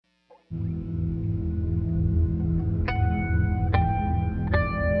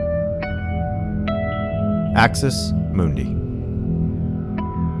Axis Mundi.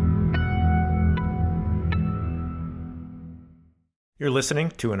 You're listening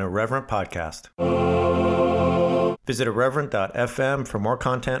to an Irreverent podcast. Visit irreverent.fm for more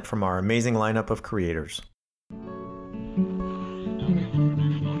content from our amazing lineup of creators.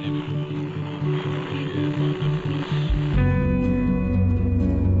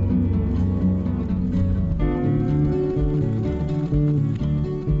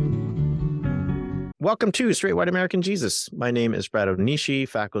 Welcome to Straight White American Jesus. My name is Brad Onishi,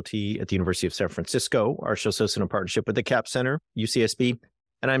 faculty at the University of San Francisco. Our show's hosted in partnership with the CAP Center, UCSB.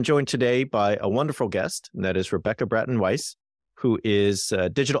 And I'm joined today by a wonderful guest, and that is Rebecca Bratton-Weiss, who is a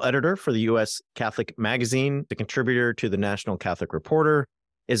digital editor for the U.S. Catholic Magazine, a contributor to the National Catholic Reporter,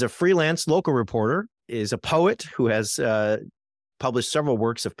 is a freelance local reporter, is a poet who has published several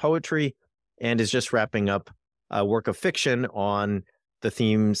works of poetry, and is just wrapping up a work of fiction on the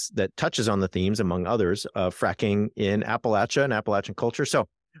themes that touches on the themes, among others, of fracking in Appalachia and Appalachian culture. So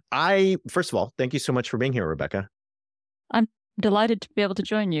first of all, thank you so much for being here, Rebecca. I'm delighted to be able to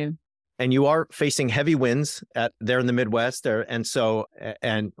join you. And you are facing heavy winds there in the Midwest. And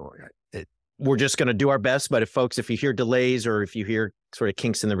we're just going to do our best. But if you hear delays or if you hear sort of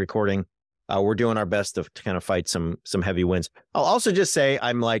kinks in the recording, we're doing our best to kind of fight some heavy winds. I'll also just say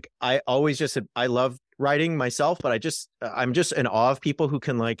I love writing myself, but I'm just in awe of people who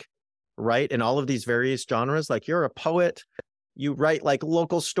can write in all of these various genres. Like, you're a poet, you write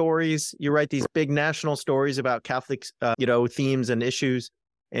local stories, you write these big national stories about Catholic, themes and issues,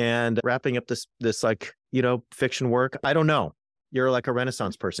 and wrapping up this fiction work. I don't know. You're like a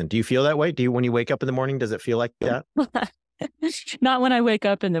Renaissance person. Do you feel that way? When you wake up in the morning, does it feel like that? Not when I wake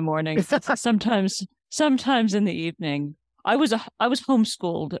up in the morning. Sometimes in the evening. I was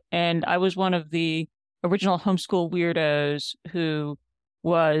homeschooled, and I was one of the original homeschool weirdos who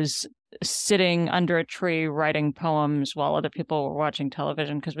was sitting under a tree writing poems while other people were watching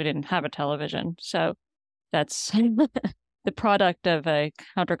television because we didn't have a television. So that's the product of a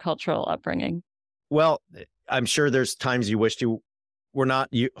countercultural upbringing. Well, I'm sure there's times you wished you were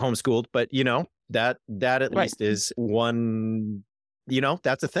not homeschooled, but that at right. least is one,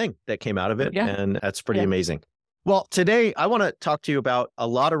 that's a thing that came out of it. Yeah. And that's pretty amazing. Well, today I want to talk to you about a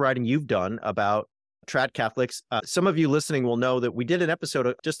lot of writing you've done about trad Catholics. Some of you listening will know that we did an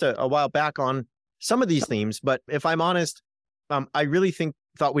episode just a while back on some of these themes, but if I'm honest, I really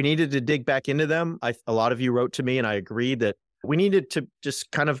thought we needed to dig back into them. A lot of you wrote to me, and I agreed that we needed to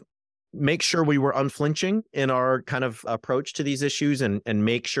just kind of make sure we were unflinching in our kind of approach to these issues, and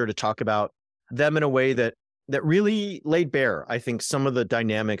make sure to talk about them in a way that really laid bare, I think, some of the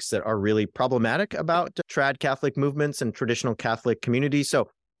dynamics that are really problematic about trad Catholic movements and traditional Catholic communities. So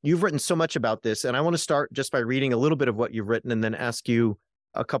you've written so much about this, and I want to start just by reading a little bit of what you've written and then ask you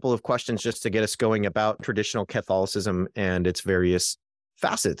a couple of questions just to get us going about traditional Catholicism and its various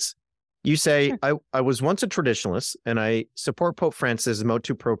facets. You say, Sure. I was once a traditionalist, and I support Pope Francis'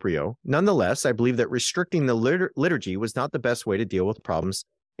 motu proprio. Nonetheless, I believe that restricting the liturgy was not the best way to deal with problems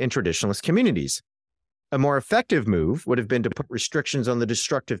in traditionalist communities. A more effective move would have been to put restrictions on the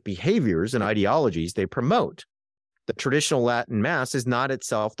destructive behaviors and ideologies they promote. The traditional Latin Mass is not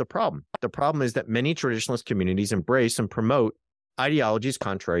itself the problem. The problem is that many traditionalist communities embrace and promote ideologies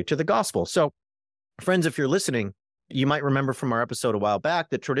contrary to the gospel. So, friends, if you're listening, you might remember from our episode a while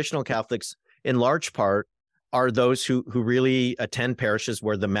back that traditional Catholics, in large part, are those who really attend parishes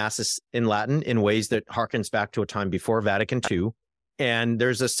where the Mass is in Latin in ways that harkens back to a time before Vatican II. And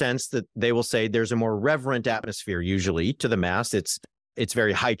there's a sense that they will say there's a more reverent atmosphere usually to the Mass. It's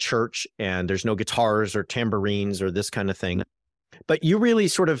very high church, and there's no guitars or tambourines or this kind of thing. But you really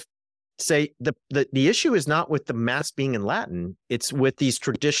sort of say the issue is not with the Mass being in Latin. It's with these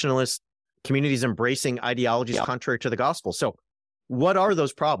traditionalist communities embracing ideologies contrary to the gospel. So what are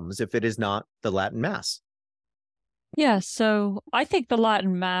those problems if it is not the Latin Mass? Yeah, so I think the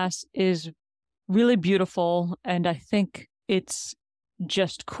Latin Mass is really beautiful, and I think it's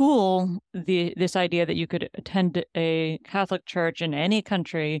just cool, this idea that you could attend a Catholic church in any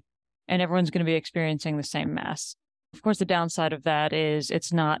country and everyone's going to be experiencing the same Mass. Of course, the downside of that is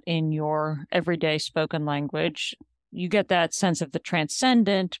it's not in your everyday spoken language. You get that sense of the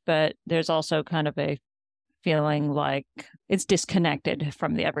transcendent, but there's also kind of a feeling like it's disconnected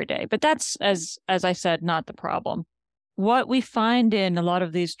from the everyday. But that's, as I said, not the problem. What we find in a lot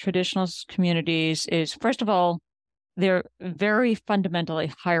of these traditionalist communities is, first of all, they're very fundamentally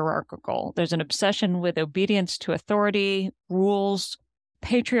hierarchical. There's an obsession with obedience to authority, rules.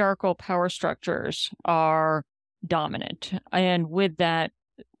 Patriarchal power structures are dominant. And with that,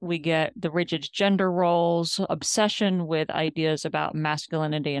 we get the rigid gender roles, obsession with ideas about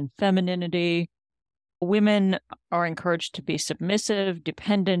masculinity and femininity. women are encouraged to be submissive,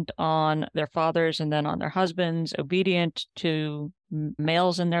 dependent on their fathers and then on their husbands, obedient to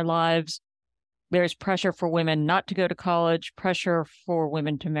males in their lives. There's pressure for women not to go to college, pressure for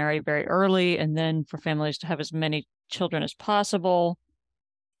women to marry very early, and then for families to have as many children as possible.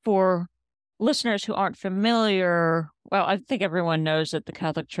 For listeners who aren't familiar, well, I think everyone knows that the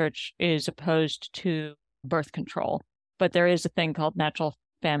Catholic Church is opposed to birth control, but there is a thing called natural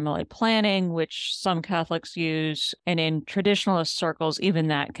family planning, which some Catholics use. And in traditionalist circles, even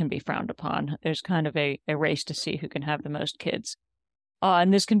that can be frowned upon. There's kind of a race to see who can have the most kids.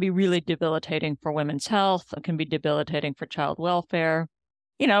 And this can be really debilitating for women's health. It can be debilitating for child welfare.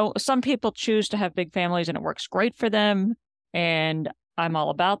 You know, some people choose to have big families and it works great for them. And I'm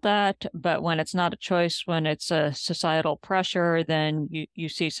all about that. But when it's not a choice, when it's a societal pressure, then you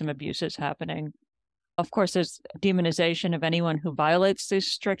see some abuses happening. Of course, there's demonization of anyone who violates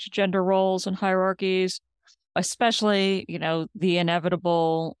these strict gender roles and hierarchies, especially, you know, the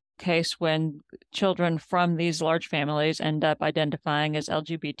inevitable case when children from these large families end up identifying as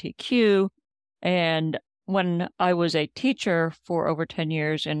LGBTQ. And when I was a teacher for over 10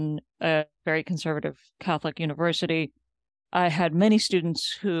 years in a very conservative Catholic university, I had many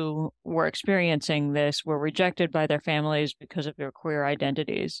students who were experiencing this, were rejected by their families because of their queer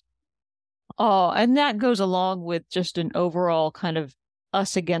identities. Oh, and that goes along with just an overall kind of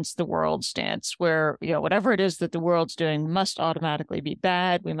us against the world stance where, you know, whatever it is that the world's doing must automatically be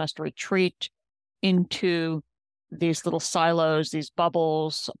bad. We must retreat into these little silos, these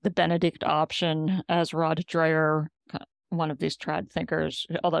bubbles, the Benedict option, as Rod Dreher, one of these trad thinkers,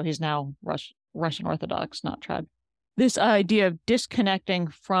 although he's now Russian Orthodox, not trad. This idea of disconnecting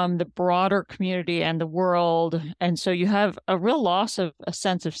from the broader community and the world. And so you have a real loss of a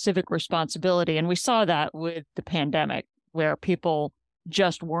sense of civic responsibility. And we saw that with the pandemic, where people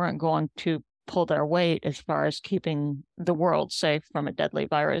just weren't going to pull their weight as far as keeping the world safe from a deadly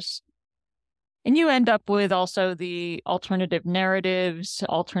virus. And you end up with also the alternative narratives,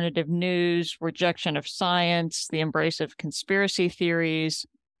 alternative news, rejection of science, the embrace of conspiracy theories.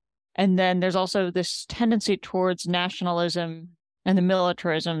 And then there's also this tendency towards nationalism and the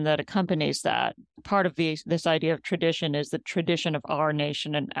militarism that accompanies that. Part of this idea of tradition is the tradition of our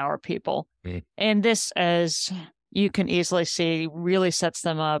nation and our people. And this, as you can easily see, really sets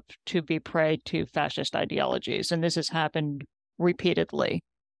them up to be prey to fascist ideologies. And this has happened repeatedly.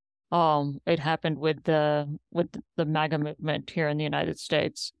 It happened with the MAGA movement here in the United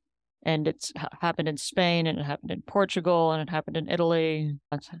States. And it's happened in Spain, and it happened in Portugal, and it happened in Italy.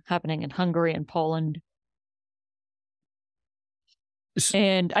 It's happening in Hungary and Poland.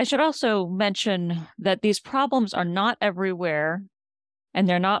 And I should also mention that these problems are not everywhere, and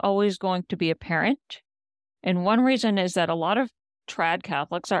they're not always going to be apparent. And one reason is that a lot of trad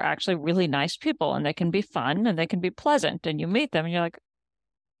Catholics are actually really nice people, and they can be fun, and they can be pleasant. And you meet them, and you're like,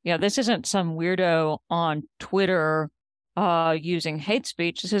 yeah, this isn't some weirdo on Twitter using hate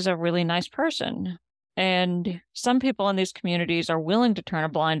speech. This is a really nice person. And some people in these communities are willing to turn a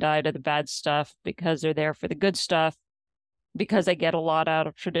blind eye to the bad stuff because they're there for the good stuff, because they get a lot out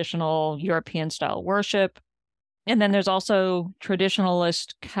of traditional European style worship. And then there's also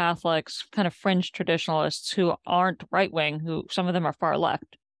traditionalist Catholics, kind of fringe traditionalists who aren't right wing, who some of them are far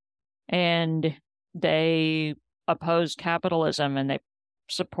left. And they oppose capitalism and they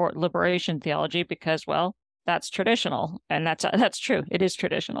support liberation theology because, well, that's traditional. And that's true. It is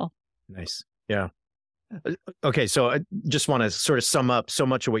traditional. Nice. Yeah. Okay. So I just want to sort of sum up so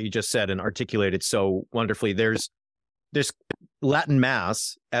much of what you just said and articulate it so wonderfully. There's Latin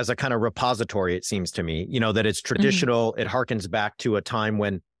Mass as a kind of repository, it seems to me, you know, that it's traditional. It harkens back to a time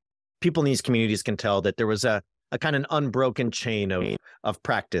when people in these communities can tell that there was a kind of an unbroken chain of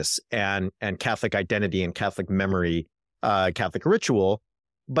practice and Catholic identity and Catholic memory, Catholic ritual.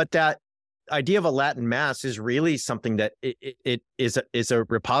 But that idea of a Latin Mass is really something that it is a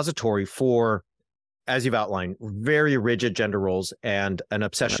repository for, as you've outlined, very rigid gender roles and an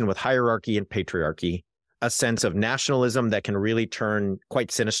obsession with hierarchy and patriarchy, a sense of nationalism that can really turn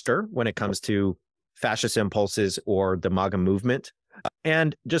quite sinister when it comes to fascist impulses or the MAGA movement,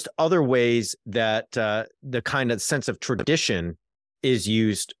 and just other ways that the kind of sense of tradition is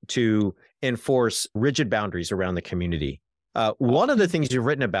used to enforce rigid boundaries around the community. One of the things you've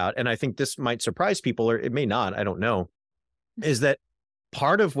written about, and I think this might surprise people, or it may not, I don't know, is that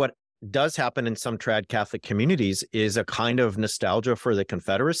part of what does happen in some trad Catholic communities is a kind of nostalgia for the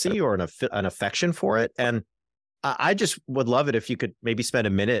Confederacy or an affection for it. And I just would love it if you could maybe spend a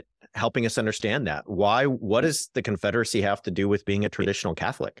minute helping us understand that. What does the Confederacy have to do with being a traditional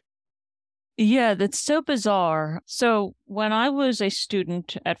Catholic? Yeah, that's so bizarre. So when I was a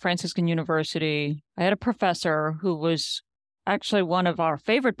student at Franciscan University, I had a professor who was actually one of our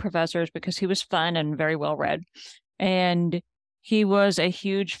favorite professors because he was fun and very well read. And he was a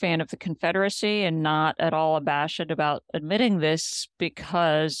huge fan of the Confederacy and not at all abashed about admitting this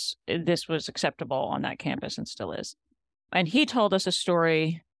because this was acceptable on that campus and still is. And he told us a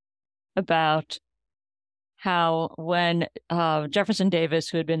story about how when Jefferson Davis,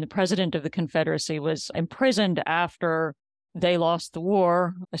 who had been the president of the Confederacy, was imprisoned after they lost the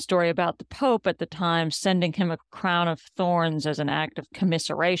war, a story about the Pope at the time sending him a crown of thorns as an act of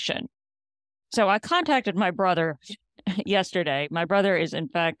commiseration. So I contacted my brother yesterday. My brother is, in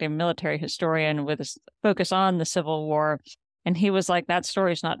fact, a military historian with a focus on the Civil War. And he was like, that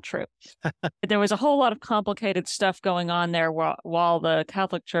story's not true. There was a whole lot of complicated stuff going on there while the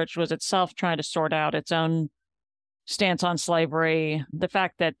Catholic Church was itself trying to sort out its own stance on slavery. The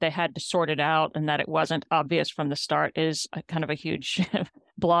fact that they had to sort it out and that it wasn't obvious from the start is kind of a huge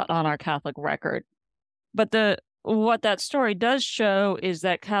blot on our Catholic record. But what that story does show is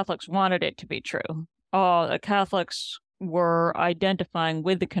that Catholics wanted it to be true. The Catholics were identifying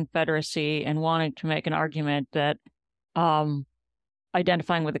with the Confederacy and wanting to make an argument that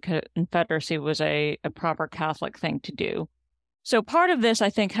identifying with the Confederacy was a proper Catholic thing to do. So part of this, I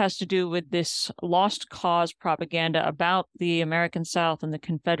think, has to do with this lost cause propaganda about the American South and the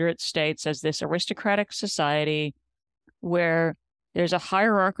Confederate States as this aristocratic society where there's a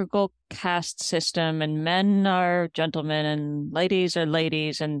hierarchical caste system and men are gentlemen and ladies are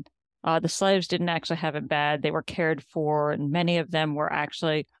ladies, and the slaves didn't actually have it bad. They were cared for, and many of them were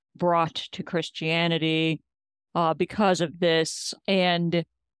actually brought to Christianity because of this. And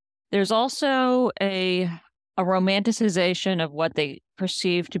there's also a romanticization of what they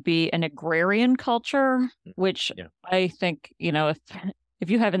perceive to be an agrarian culture, which I think, if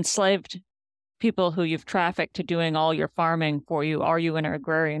you have enslaved people who you've trafficked to doing all your farming for you, are you in an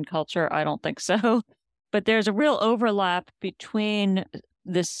agrarian culture? I don't think so. But there's a real overlap between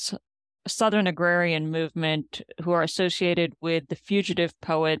this Southern agrarian movement who are associated with the fugitive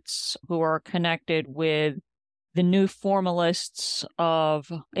poets who are connected with the new formalists of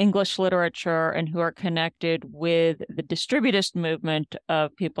English literature and who are connected with the distributist movement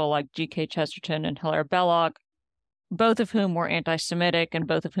of people like G.K. Chesterton and Hilaire Belloc, both of whom were anti-Semitic and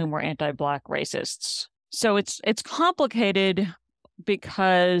both of whom were anti-Black racists. So it's complicated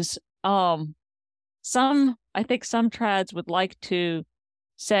because I think some trads would like to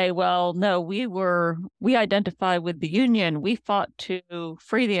say, well, no, we identify with the Union. We fought to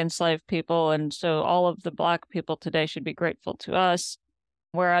free the enslaved people, and so all of the Black people today should be grateful to us.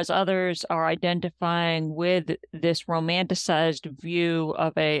 Whereas others are identifying with this romanticized view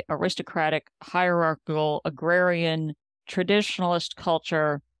of a aristocratic, hierarchical, agrarian, traditionalist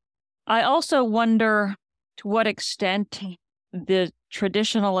culture. I also wonder to what extent the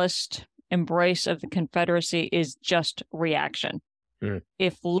traditionalist embrace of the Confederacy is just reaction.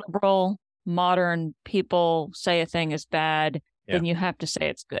 If liberal, modern people say a thing is bad, then you have to say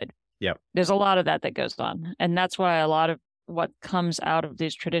it's good. Yeah. There's a lot of that goes on. And that's why a lot of what comes out of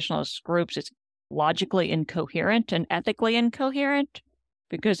these traditionalist groups is logically incoherent and ethically incoherent.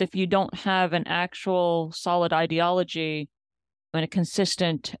 Because if you don't have an actual solid ideology and a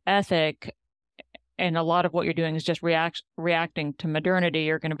consistent ethic, and a lot of what you're doing is just reacting to modernity,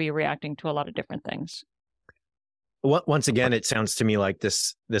 you're going to be reacting to a lot of different things. Once again, it sounds to me like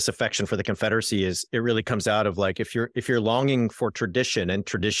this affection for the Confederacy it really comes out of like if you're longing for tradition, and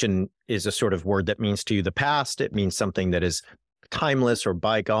tradition is a sort of word that means to you the past, it means something that is timeless or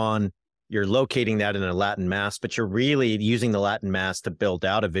bygone. You're locating that in a Latin Mass, but you're really using the Latin Mass to build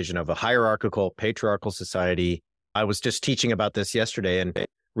out a vision of a hierarchical, patriarchal society. I was just teaching about this yesterday and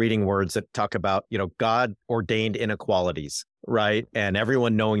reading words that talk about, God ordained inequalities, right? And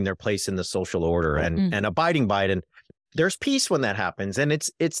everyone knowing their place in the social order and abiding by it. And there's peace when that happens, and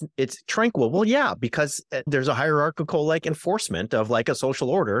it's tranquil. Well, yeah, because there's a hierarchical enforcement of a social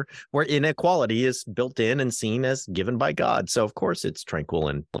order where inequality is built in and seen as given by God. So of course it's tranquil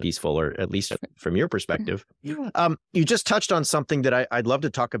and peaceful, or at least from your perspective. You just touched on something that I'd love to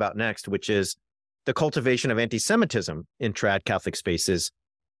talk about next, which is the cultivation of anti-Semitism in trad Catholic spaces.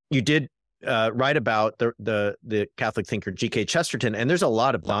 You did write about the Catholic thinker G.K. Chesterton, and there's a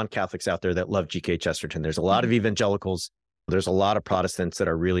lot of non-Catholics out there that love G.K. Chesterton. There's a lot of evangelicals. There's a lot of Protestants that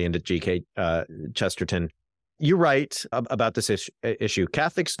are really into G.K. Chesterton. You write about this issue.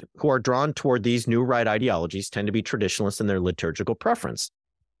 Catholics who are drawn toward these new right ideologies tend to be traditionalists in their liturgical preference.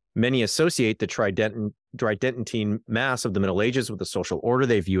 Many associate the Tridentine Mass of the Middle Ages with a social order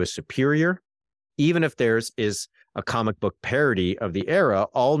they view as superior, Even if theirs is a comic book parody of the era,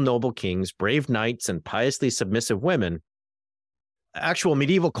 all noble kings, brave knights, and piously submissive women, actual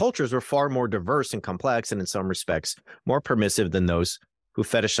medieval cultures were far more diverse and complex, and in some respects, more permissive than those who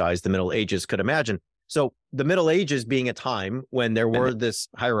fetishized the Middle Ages could imagine. So the Middle Ages being a time when there were this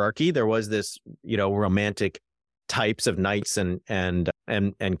hierarchy, there was this, romantic types of knights and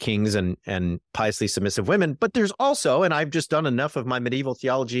kings and piously submissive women. But there's also, and I've just done enough of my medieval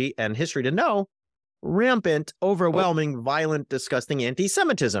theology and history to know, rampant, overwhelming, violent, disgusting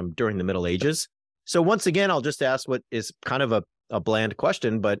anti-Semitism during the Middle Ages. So once again, I'll just ask what is kind of a bland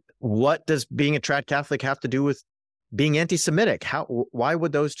question, but what does being a trad Catholic have to do with being anti-Semitic? Why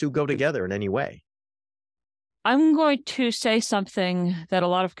would those two go together in any way? I'm going to say something that a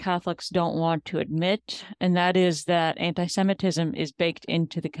lot of Catholics don't want to admit, and that is that anti-Semitism is baked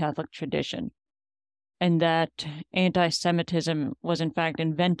into the Catholic tradition, and that anti-Semitism was in fact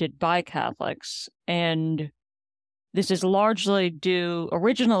invented by Catholics. And this is largely due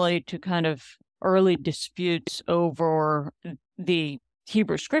originally to kind of early disputes over the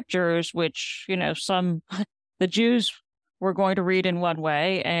Hebrew scriptures, which, the Jews were going to read in one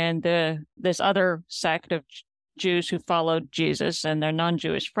way, and this other sect of Jews who followed Jesus and their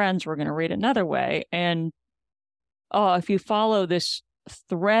non-Jewish friends were going to read another way. And if you follow this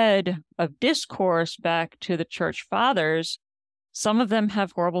thread of discourse back to the church fathers, some of them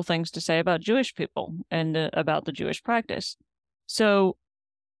have horrible things to say about Jewish people and about the Jewish practice. So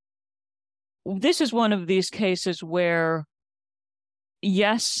this is one of these cases where,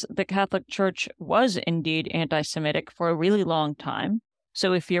 yes, the Catholic Church was indeed anti-Semitic for a really long time.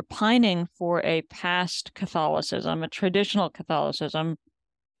 So if you're pining for a past Catholicism, a traditional Catholicism,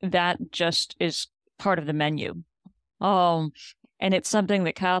 that just is part of the menu. And it's something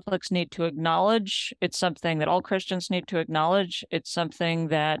that Catholics need to acknowledge. It's something that all Christians need to acknowledge. It's something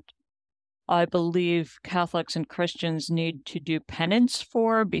that I believe Catholics and Christians need to do penance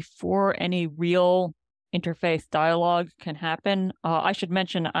for before any real interfaith dialogue can happen. I should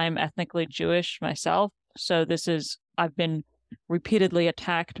mention I'm ethnically Jewish myself. So I've been repeatedly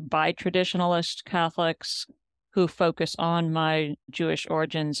attacked by traditionalist Catholics who focus on my Jewish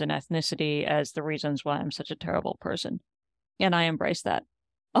origins and ethnicity as the reasons why I'm such a terrible person. And I embrace that.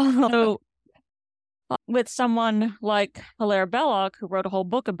 So with someone like Hilaire Belloc, who wrote a whole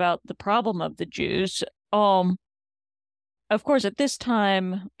book about the problem of the Jews, of course, at this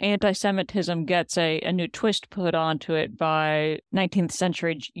time, anti-Semitism gets a new twist put onto it by 19th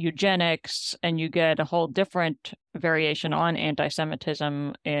century eugenics, and you get a whole different variation on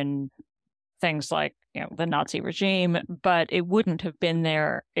anti-Semitism in things like the Nazi regime, but it wouldn't have been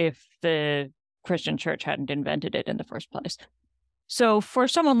there if the Christian church hadn't invented it in the first place. So for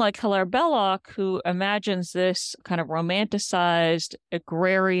someone like Hilaire Belloc, who imagines this kind of romanticized,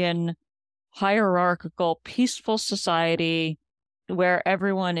 agrarian, hierarchical, peaceful society where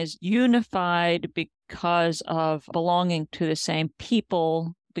everyone is unified because of belonging to the same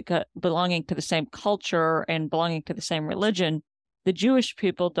people, because belonging to the same culture and belonging to the same religion, the Jewish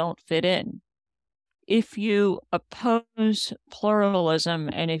people don't fit in. If you oppose pluralism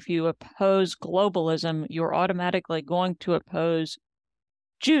and if you oppose globalism, you're automatically going to oppose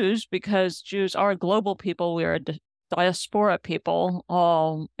Jews, because Jews are global people. We are a diaspora people,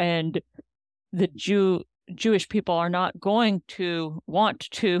 and the Jewish people are not going to want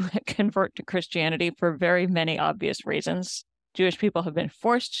to convert to Christianity for very many obvious reasons. Jewish people have been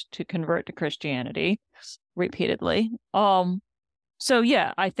forced to convert to Christianity repeatedly. So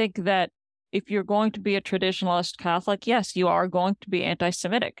yeah, I think that if you're going to be a traditionalist Catholic, yes, you are going to be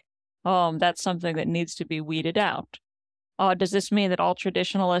anti-Semitic. That's something that needs to be weeded out. Does this mean that all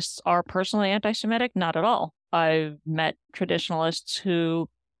traditionalists are personally anti-Semitic? Not at all. I've met traditionalists who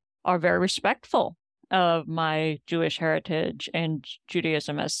are very respectful of my Jewish heritage and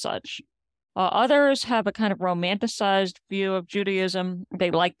Judaism as such. Others have a kind of romanticized view of Judaism.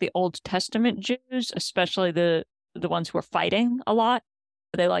 They like the Old Testament Jews, especially the ones who are fighting a lot.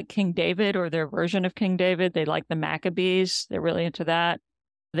 They like King David or their version of King David. They like the Maccabees. They're really into that.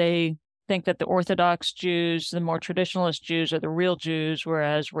 They think that the Orthodox Jews, the more traditionalist Jews, are the real Jews,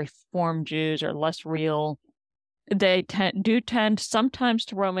 whereas Reform Jews are less real. They do tend sometimes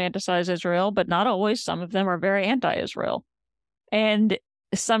to romanticize Israel, but not always. Some of them are very anti-Israel. And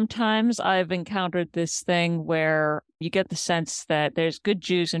sometimes I've encountered this thing where you get the sense that there's good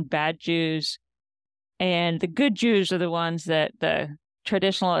Jews and bad Jews, and the good Jews are the ones that the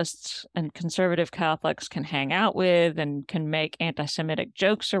traditionalists and conservative Catholics can hang out with and can make anti-Semitic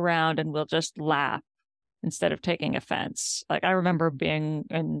jokes around, and we'll just laugh instead of taking offense. Like, I remember being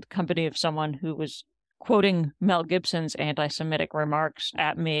in company of someone who was quoting Mel Gibson's anti-Semitic remarks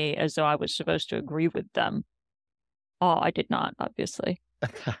at me as though I was supposed to agree with them. Oh, I did not, obviously.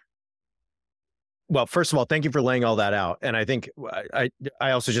 Well, first of all, thank you for laying all that out. And I think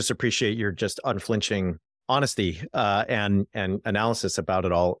I also just appreciate your just unflinching honesty and analysis about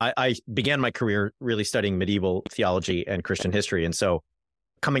it all. I began my career really studying medieval theology and Christian history. And so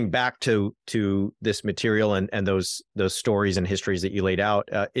coming back to this material and those stories and histories that you laid out,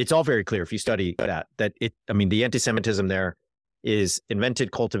 it's all very clear if you study that the anti-Semitism there is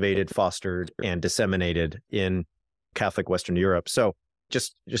invented, cultivated, fostered, and disseminated in Catholic Western Europe. So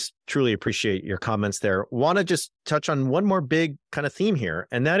just truly appreciate your comments there. Want to just touch on one more big kind of theme here,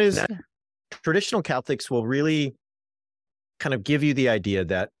 and that is traditional Catholics will really kind of give you the idea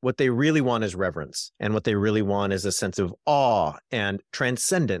that what they really want is reverence, and what they really want is a sense of awe and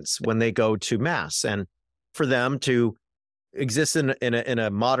transcendence when they go to Mass. And for them to exist in a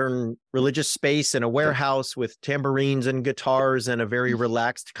modern religious space in a warehouse with tambourines and guitars and a very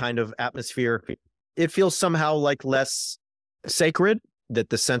relaxed kind of atmosphere, it feels somehow like less sacred, that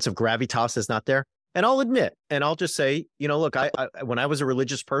the sense of gravitas is not there. And I'll admit, and I'll just say, look, I when I was a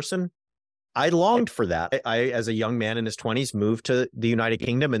religious person, I longed for that. I, as a young man in his 20s, moved to the United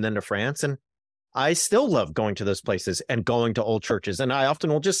Kingdom and then to France. And I still love going to those places and going to old churches. And I often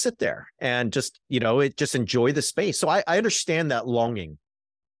will just sit there and just enjoy the space. So I understand that longing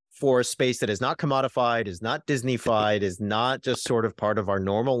for a space that is not commodified, is not Disney-fied, is not just sort of part of our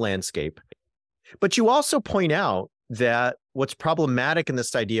normal landscape. But you also point out that what's problematic in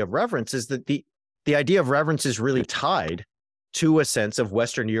this idea of reverence is that the idea of reverence is really tied to a sense of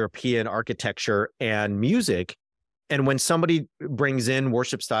Western European architecture and music. And when somebody brings in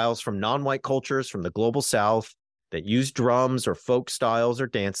worship styles from non-white cultures, from the global South, that use drums or folk styles or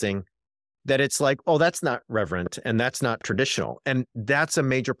dancing, that it's like, oh, that's not reverent and that's not traditional. And that's a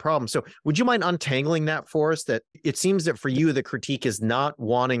major problem. So would you mind untangling that for us? That it seems that for you, the critique is not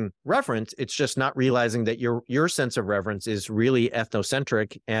wanting reverence. It's just not realizing that your sense of reverence is really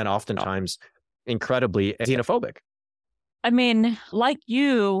ethnocentric and oftentimes incredibly xenophobic. I mean, like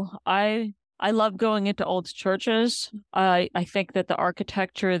you, I love going into old churches. I think that the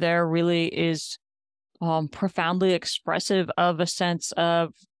architecture there really is profoundly expressive of a sense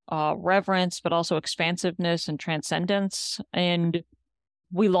of reverence, but also expansiveness and transcendence. And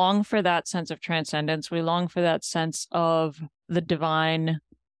we long for that sense of transcendence. We long for that sense of the divine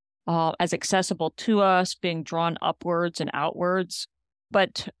as accessible to us, being drawn upwards and outwards.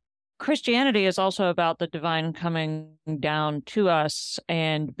 But Christianity is also about the divine coming down to us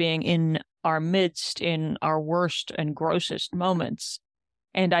and being in our midst in our worst and grossest moments.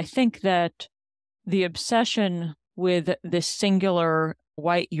 And I think that the obsession with this singular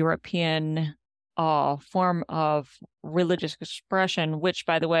white European form of religious expression, which,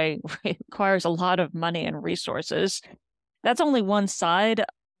 by the way, requires a lot of money and resources, that's only one side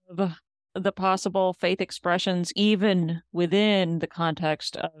of the possible faith expressions, even within the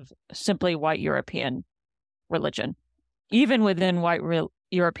context of simply white European religion. Even within white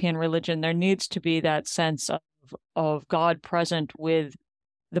European religion, there needs to be that sense of God present with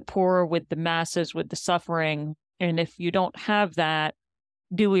the poor, with the masses, with the suffering. And if you don't have that,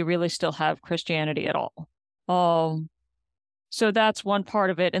 do we really still have Christianity at all? So that's one part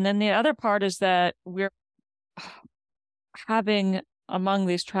of it. And then the other part is that we're having among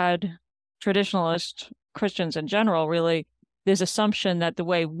these traditionalist Christians in general, really, this assumption that the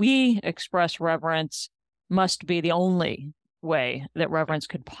way we express reverence must be the only way that reverence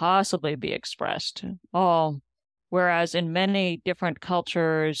could possibly be expressed. Whereas in many different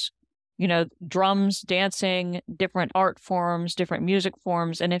cultures, drums, dancing, different art forms, different music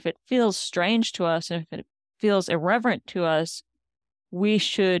forms, and if it feels strange to us, and if it feels irreverent to us, we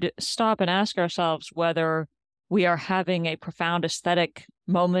should stop and ask ourselves whether we are having a profound aesthetic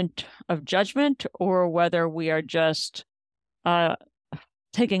moment of judgment, or whether we are just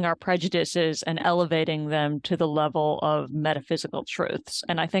taking our prejudices and elevating them to the level of metaphysical truths.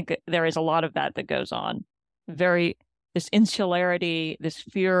 And I think there is a lot of that goes on. This insularity, this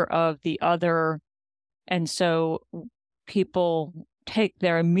fear of the other. And so people take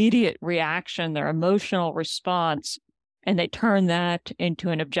their immediate reaction, their emotional response, and they turn that into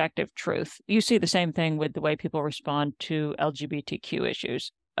an objective truth. You see the same thing with the way people respond to LGBTQ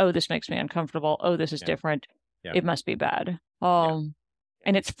issues. Oh, this makes me uncomfortable. Oh, this is different. Yeah. It must be bad. And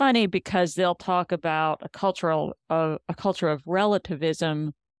it's funny because they'll talk about a culture of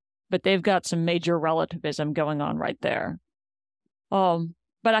relativism, but they've got some major relativism going on right there. But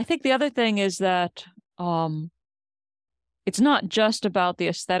I think the other thing is that it's not just about the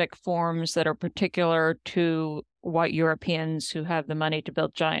aesthetic forms that are particular to white Europeans who have the money to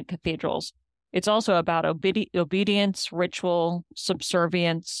build giant cathedrals. It's also about obedience, ritual,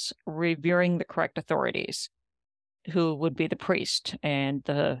 subservience, revering the correct authorities, who would be the priest and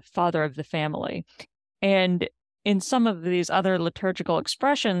the father of the family. And in some of these other liturgical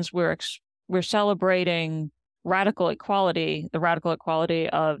expressions, we're celebrating radical equality, the radical equality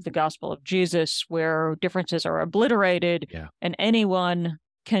of the gospel of Jesus, where differences are obliterated and anyone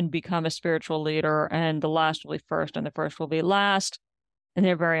can become a spiritual leader, and the last will be first and the first will be last. And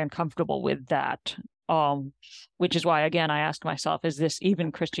they're very uncomfortable with that, which is why, again, I asked myself, is this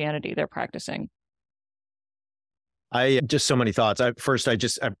even Christianity they're practicing? I just so many thoughts.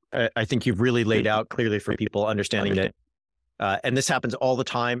 I think you've really laid out clearly for people understanding that, and this happens all the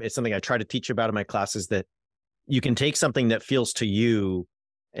time. It's something I try to teach about in my classes, that you can take something that feels to you,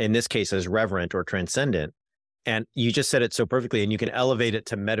 in this case, as reverent or transcendent, and you just said it so perfectly, and you can elevate it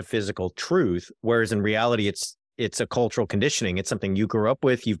to metaphysical truth, whereas in reality, it's a cultural conditioning. It's something you grew up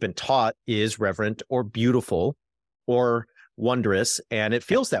with, you've been taught is reverent or beautiful or wondrous, and it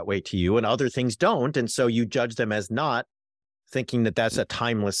feels that way to you, and other things don't. And so you judge them as not, thinking that that's a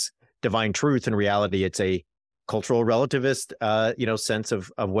timeless divine truth. In reality, it's a cultural relativist, sense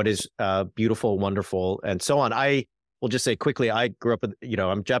of what is beautiful, wonderful, and so on. I will just say quickly, I grew up with,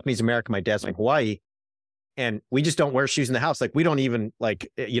 I'm Japanese American, my dad's from Hawaii, and we just don't wear shoes in the house. Like, we don't even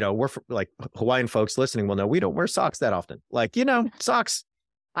we're like Hawaiian folks listening will know we don't wear socks that often. Like, socks.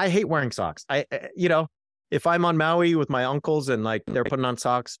 I hate wearing socks. If I'm on Maui with my uncles and like they're putting on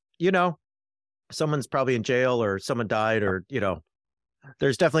socks, someone's probably in jail or someone died, or,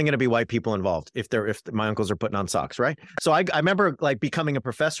 there's definitely going to be white people involved if my uncles are putting on socks. Right. So I remember like becoming a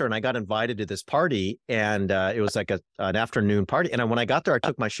professor, and I got invited to this party, and it was like an afternoon party. And when I got there, I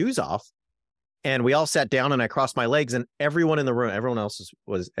took my shoes off, and we all sat down, and I crossed my legs, and everyone in the room, everyone else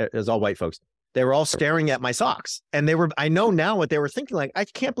was all white folks. They were all staring at my socks, and I know now what they were thinking. Like, I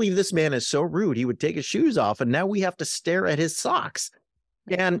can't believe this man is so rude. He would take his shoes off, and now we have to stare at his socks.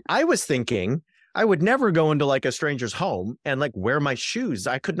 And I was thinking I would never go into like a stranger's home and like wear my shoes.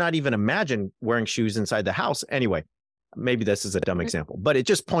 I could not even imagine wearing shoes inside the house. Anyway, maybe this is a dumb example, but it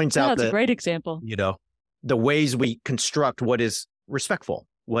just points out that's a great example. The ways we construct what is respectful,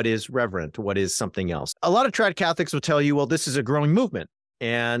 what is reverent, what is something else. A lot of trad Catholics will tell you, well, this is a growing movement.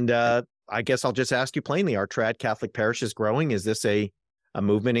 And I guess I'll just ask you plainly, are trad Catholic parishes growing? Is this a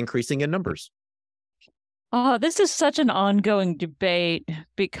movement increasing in numbers? This is such an ongoing debate,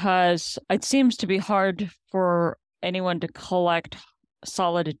 because it seems to be hard for anyone to collect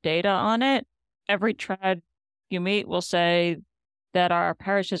solid data on it. Every trad you meet will say that our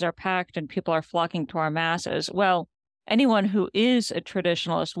parishes are packed and people are flocking to our masses. Well, anyone who is a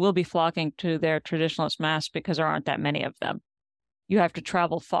traditionalist will be flocking to their traditionalist mass because there aren't that many of them. You have to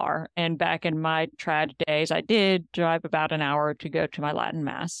travel far. And back in my trad days, I did drive about an hour to go to my Latin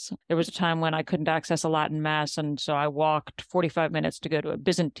Mass. There was a time when I couldn't access a Latin Mass, and so I walked 45 minutes to go to a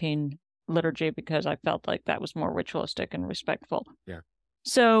Byzantine liturgy because I felt like that was more ritualistic and respectful. Yeah.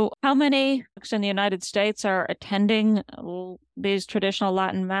 So how many folks in the United States are attending these traditional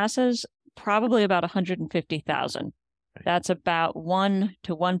Latin Masses? Probably about 150,000. Right. That's about 1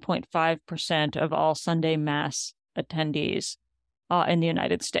 to 1.5% of all Sunday Mass attendees in the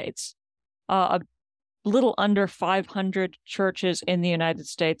United States. A little under 500 churches in the United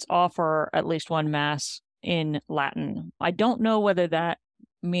States offer at least one Mass in Latin. I don't know whether that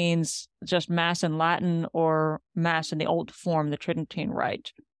means just Mass in Latin or Mass in the old form, the Tridentine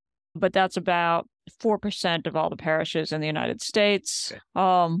Rite. But that's about 4% of all the parishes in the United States.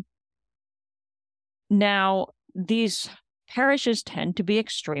 Okay. Now, these parishes tend to be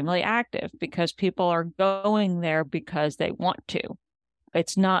extremely active because people are going there because they want to.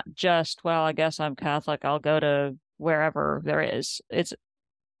 It's not just, well, I guess I'm Catholic, I'll go to wherever there is.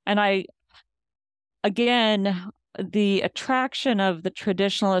 Again, the attraction of the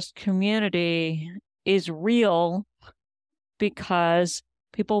traditionalist community is real because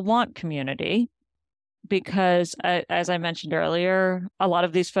people want community. Because, as I mentioned earlier, a lot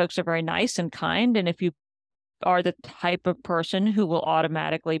of these folks are very nice and kind. And if you are the type of person who will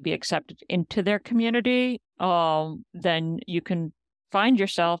automatically be accepted into their community, then you can find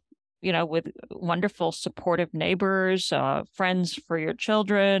yourself, with wonderful, supportive neighbors, friends for your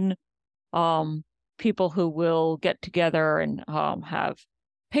children, people who will get together and have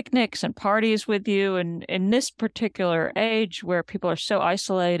picnics and parties with you. And in this particular age where people are so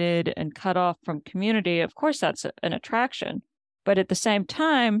isolated and cut off from community, of course, that's an attraction. But at the same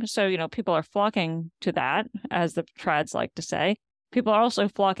time, so, people are flocking to that, as the trads like to say. People are also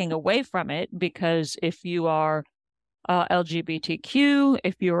flocking away from it because if you are LGBTQ,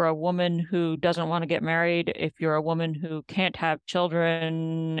 if you're a woman who doesn't want to get married, if you're a woman who can't have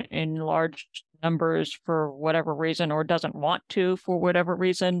children in large numbers for whatever reason or doesn't want to for whatever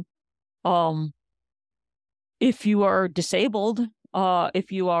reason, if you are disabled,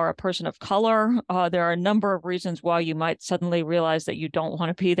 if you are a person of color, there are a number of reasons why you might suddenly realize that you don't want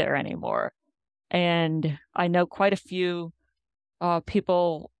to be there anymore. And I know quite a few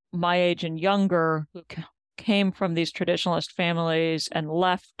people my age and younger who came from these traditionalist families and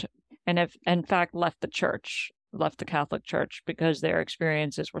left, and have in fact left the Catholic Church because their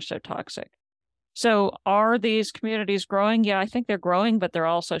experiences were so toxic. So are these communities growing? Yeah, I think they're growing, but they're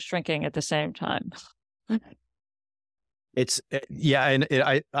also shrinking at the same time. I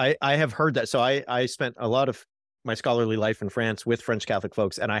have heard that. So I spent a lot of my scholarly life in France with French Catholic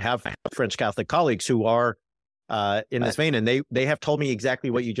folks, and I have French Catholic colleagues who are in this vein, and they have told me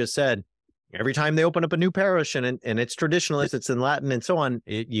exactly what you just said. Every time they open up a new parish and it's traditionalist, it's in Latin and so on,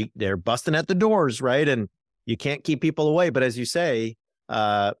 they're busting at the doors, right? And you can't keep people away. But as you say,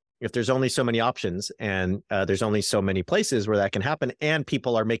 if there's only so many options and there's only so many places where that can happen, and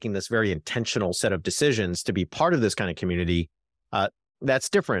people are making this very intentional set of decisions to be part of this kind of community, that's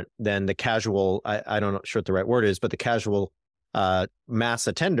different than the casual, I don't know sure what the right word is, but the casual mass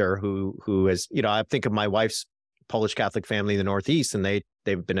attender who is, I think of my wife's Polish Catholic family in the Northeast, and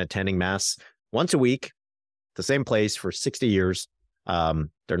they've been attending Mass once a week, the same place for 60 years.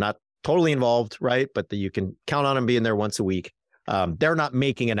 They're not totally involved, right? But you can count on them being there once a week. They're not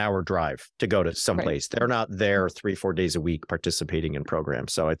making an hour drive to go to someplace. Right. They're not there 3-4 days a week participating in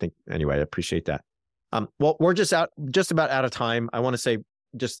programs. So I think, anyway, I appreciate that. Well, we're just about out of time. I want to say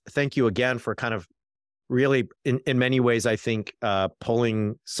just thank you again for kind of really, in many ways, I think,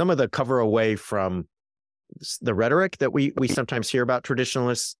 pulling some of the cover away from the rhetoric that we sometimes hear about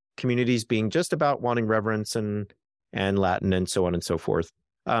traditionalist communities being just about wanting reverence and Latin and so on and so forth.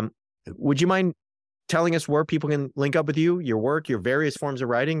 Would you mind telling us where people can link up with you, your work, your various forms of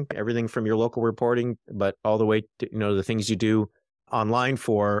writing, everything from your local reporting, but all the way to, the things you do online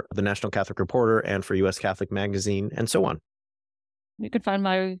for the National Catholic Reporter and for U.S. Catholic Magazine and so on? You can find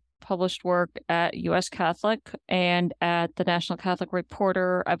my published work at U.S. Catholic and at the National Catholic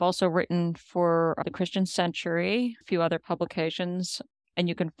Reporter. I've also written for the Christian Century, a few other publications, and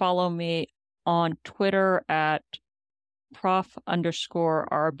you can follow me on Twitter at prof_RBW.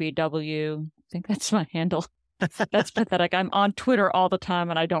 I think that's my handle. That's pathetic. I'm on Twitter all the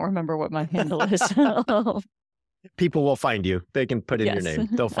time and I don't remember what my handle is. People will find you. They can put in your name.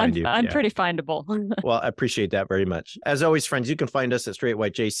 They'll find you. I'm pretty findable. Well, I appreciate that very much. As always, friends, you can find us at Straight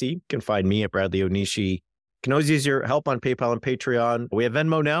White JC. You can find me at Bradley Onishi. You can always use your help on PayPal and Patreon. We have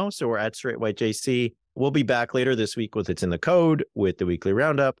Venmo now, so we're at Straight White JC. We'll be back later this week with It's in the Code, with the weekly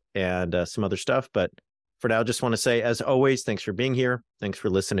roundup and some other stuff. But for now, just want to say, as always, thanks for being here. Thanks for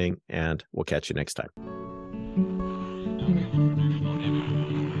listening, and we'll catch you next time.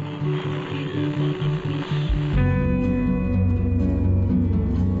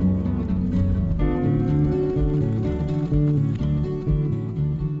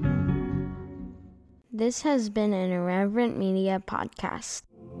 This has been an Irreverent Media podcast.